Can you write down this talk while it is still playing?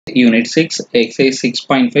Unit 6, Exercise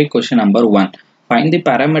 6.5, Question number 1. Find the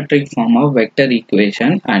parametric form of vector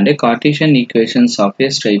equation and a Cartesian equations of a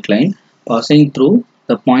straight line passing through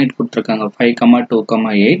the point 5, 2,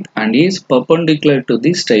 8 and is perpendicular to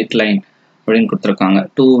the straight line.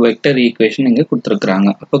 Two vector equation இங்க கொடுத்திருக்காங்க.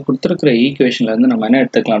 அப்ப கொடுத்திருக்கிற ஈக்குவேஷன்ல இருந்து நம்ம என்ன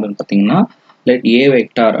எடுத்துக்கலாம் அப்படினு பாத்தீங்கன்னா let a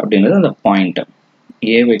vector அப்படிங்கிறது அந்த point.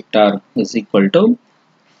 A vector is equal to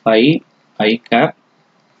 5 I cap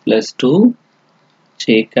plus 2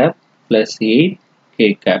 j cap plus 8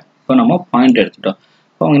 k cap. இப்போ நம்ம பாயிண்ட் எடுத்துட்டோம்.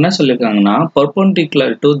 இப்போ அவங்க என்ன சொல்லிருக்காங்கன்னா perpendicular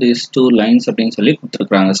to these two lines அப்படினு சொல்லி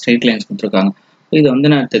கொடுத்திருக்காங்க. straight lines கொடுத்திருக்காங்க. இது வந்து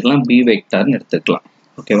நான் எடுத்துக்கலாம் b vector னு எடுத்துக்கலாம்.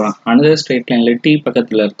 ஓகேவா? another straight lineல t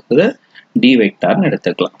பக்கத்துல இருக்குது d vector னு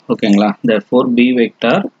எடுத்துக்கலாம். ஓகேங்களா? therefore b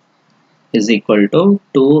vector is equal to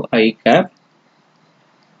 2 I cap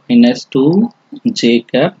minus 2 j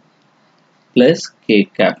cap plus k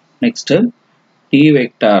cap. Next t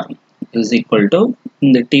vector is equal to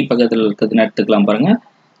இந்த t பக்கத்துல இருக்குதுன்னு எடுத்துக்கலாம் பாருங்க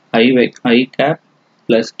I cap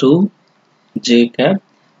plus 2 j cap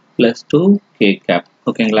plus 2 k cap.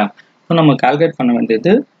 ஓகேங்களா? இப்போ நம்ம கால்குலேட் பண்ண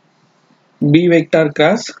வேண்டியது b vector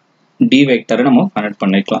cross d vector நம்ம ஃபைண்ட்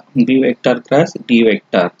பண்ணிக்கலாம். b vector cross d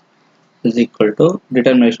vector is equal to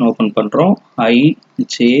determination open பண்றோம் I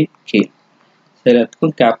j k.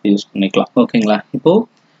 எல்லாத்துக்கும் cap யூஸ் பண்ணிக்கலாம். ஓகேங்களா? இப்போ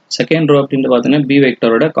second row அப்படினு பார்த்தீங்கன்னா b vector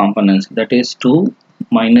ஓட components, that is 2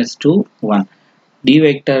 minus 2 1. d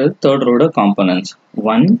vector third row ஓட components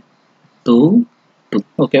 1 2 2.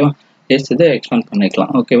 ஓகேவா? yes இதை எக்ஸ்பேண்ட்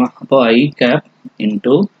பண்ணிக்கலாம். ஓகேவா? அப்போ I cap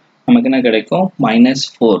into நமக்கு என்ன கிடைக்கும் minus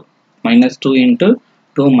 4 minus 2 into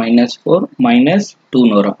 2 minus 4 minus 2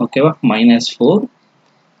 னு வரும். ஓகேவா? minus 4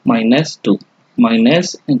 minus 2 minus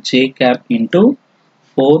j cap into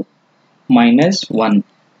 4 minus 1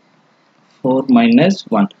 4 minus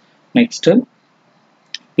 1. Next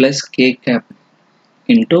plus k cap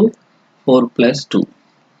into 4 plus 2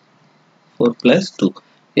 4 plus 2.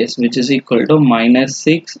 Yes, which is equal to minus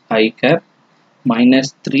 6 I cap minus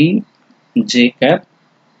 3 j cap.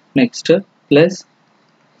 Next plus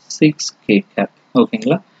 6 k cap.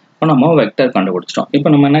 ஓகேங்களா? இப்போ நம்ம vector கண்டுபிடிச்சிட்டோம். இப்போ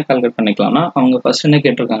நம்ம என்ன calculate பண்ணிக்கலாம்னா அவங்க first என்ன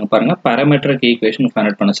கேட்டிருக்காங்க பாருங்க parametric equation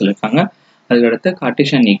ஃபைண்ட் பண்ண சொல்லிருக்காங்க. அதுக்கு அடுத்து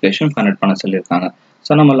கார்ட்டீசியன் ஈக்குவேஷன் ஃபைண்ட் பண்ண சொல்லிருக்காங்க.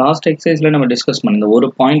 சோ நம்ம லாஸ்ட் எக்சர்சைஸ்ல நம்ம டிஸ்கஸ் பண்ணி ஒரு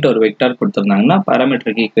பாயிண்ட் ஒரு வெக்டர் கொடுத்திருந்தாங்கன்னா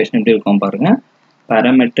parametric equation எப்படி இருக்கும் பாருங்க.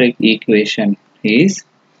 Parametric equation is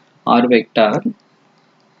r vector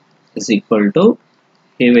is equal to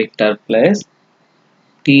a vector plus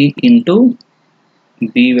t into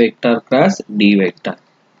b vector cross d vector.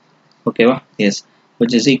 ஓகேவா? yes,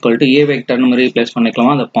 which is equal to a vector நம்ம replace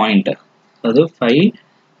பண்ணிக்கலாமா அந்த பாயிண்ட். அது 5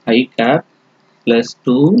 I cap plus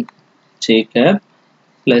 2 j cap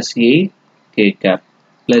plus 8 k cap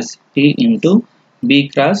plus t into b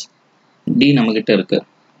cross d நம்மகிட்ட இருக்கு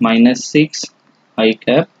minus 6 I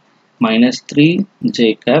cap minus 3 j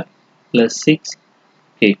cap plus 6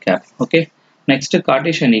 k cap. Okay, next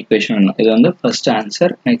Cartesian equation இது வந்து first answer.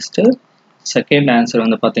 Next second answer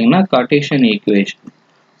வந்து பாத்தீங்கன்னா Cartesian equation.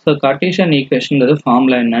 So Cartesian equation is the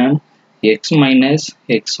formula என்ன x minus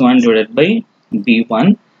x1 divided by b1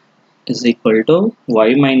 is equal to y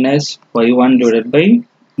minus y1 divided by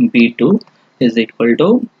b2 is equal to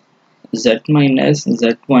z minus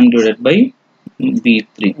z1 divided by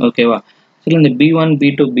b3. ஓகேவா? So இந்த b1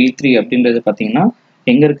 b2 b3 அப்படின்றது பார்த்தீங்கன்னா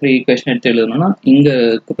எங்கே இருக்கிற equation எடுத்து எழுதணும்னா இங்கே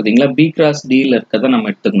இருக்குது பார்த்தீங்களா b கிராஸ் டியில் இருக்கிறத நம்ம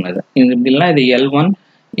எடுத்துக்கணும். இது இப்படின்னா இது L1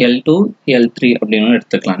 L2 L3 அப்படின்னு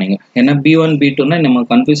எடுத்துக்கலாம் நீங்கள். ஏன்னா b1 b2னா நம்ம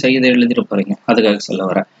கன்ஃபியூஸ் ஆகி இதை எழுதிட்டு போகிறீங்க, அதுக்காக சொல்ல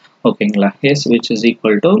வரேன். ஓகேங்களா? yes, which is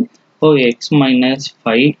equal to x minus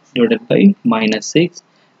 5 divided by minus 6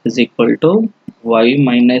 is equal to y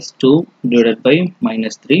minus 2 divided by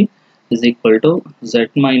minus 3 is equal to z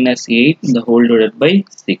minus 8 the whole divided by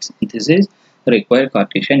 6. This is required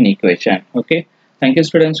Cartesian equation. Okay, thank you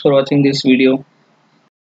students for watching this video.